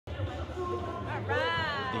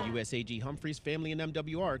The USAG Humphreys family and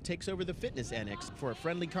MWR takes over the fitness annex for a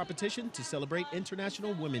friendly competition to celebrate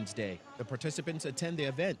International Women's Day. The participants attend the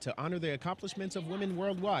event to honor the accomplishments of women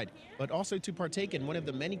worldwide, but also to partake in one of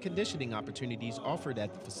the many conditioning opportunities offered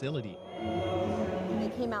at the facility.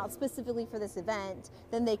 They came out specifically for this event,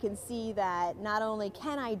 then they can see that not only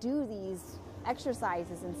can I do these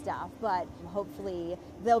exercises and stuff, but hopefully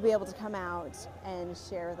they'll be able to come out and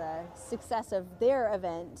share the success of their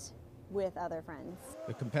event with other friends.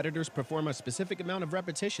 The competitors perform a specific amount of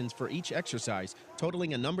repetitions for each exercise,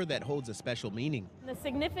 totaling a number that holds a special meaning. The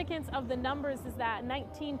significance of the numbers is that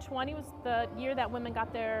 1920 was the year that women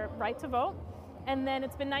got their right to vote, and then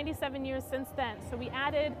it's been 97 years since then. So we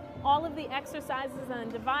added all of the exercises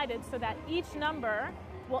and divided so that each number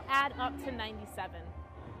will add up to 97.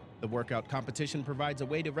 The workout competition provides a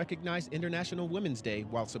way to recognize International Women's Day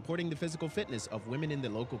while supporting the physical fitness of women in the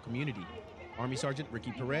local community. Army Sergeant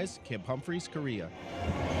Ricky Perez, Camp Humphreys, Korea.